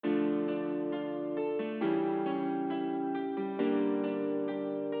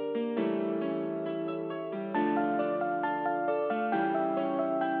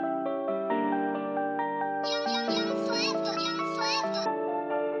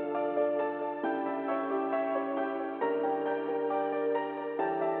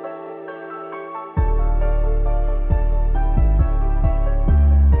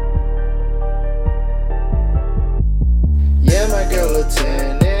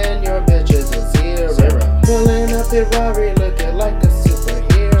Ferrari looking like a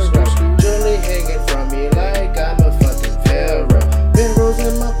superhero. Jewelry hanging from me like I'm a fucking pharaoh. Barrels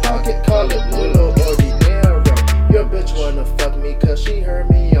in my pocket, call it Mulo or dinero. Your bitch wanna fuck me cause she heard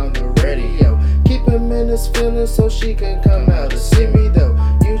me on the radio. Keep him in his feelings so she can come out to see me though.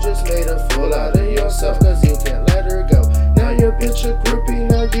 You just made a fool out of yourself cause you can't let her go. Now your bitch a groupie,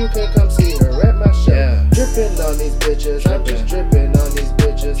 now you can come see her at my show. Yeah. Drippin' on these bitches, I'm just drippin' on these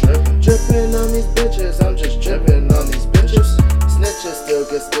bitches. Drippin' on these bitches, I'm just drippin' on these bitches. Snitches still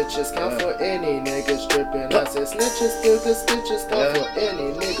get stitches, count for any niggas strippin'. I said snitches still get stitches, count for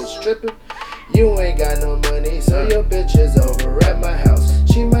any niggas strippin'. You ain't got no money, so your bitch is over at my house.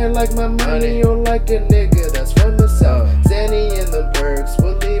 She might like my money or like a nigga that's from the south. Zanny in the perks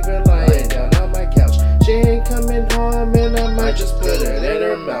will leave her lying down on my couch. She ain't coming home and I might just put it in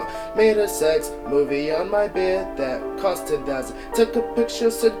her mouth. Made a sex movie on my bed that cost 10,000. Took a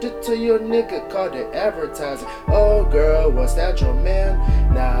picture, sent it to your nigga, called it advertising. Oh girl, was that your man?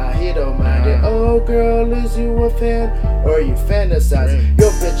 Nah, he don't mind it. Oh girl, is you a fan or you fantasizing?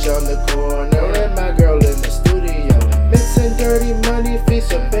 Your bitch on the corner and my girl in the studio. Mixing dirty money,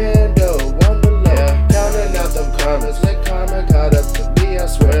 feast a bando on the low. Counting out them karmas, make karma caught up to me, I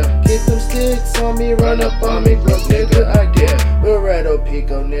swear. Keep them sticks on me, run up on me, broke nigga, I dare. Beretto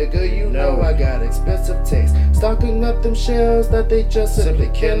Pico nigga, you know I got expensive taste. Stocking up them shells that they just simply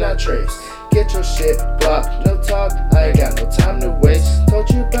cannot trace. Get your shit blocked, no talk, I ain't got no time to waste. Told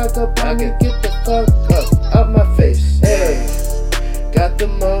you back up on me, get the fuck up, out my face. Hey, got the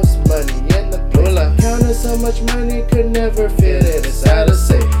most money in the place. Counting so much money, could never fit it inside a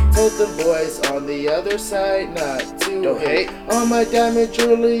safe. Told them boys on the other side not to hate. All my diamond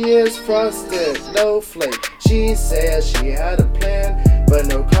jewelry is frosted, no flake. She said she had a plan, but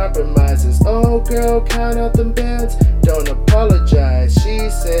no compromises. Oh girl, count out them bands, don't apologize. She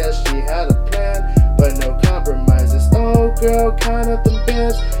said she had a plan, but no compromises. Oh girl, count out them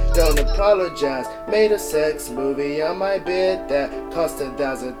bands, don't apologize. Made a sex movie on my bed that cost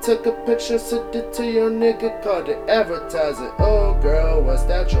 10,000. Took a picture, sent it to your nigga, called it advertising. Oh girl, was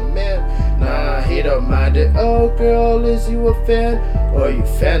that your man? Nah, he don't mind it. Oh girl, is you a fan or you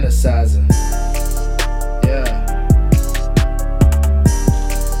fantasizing?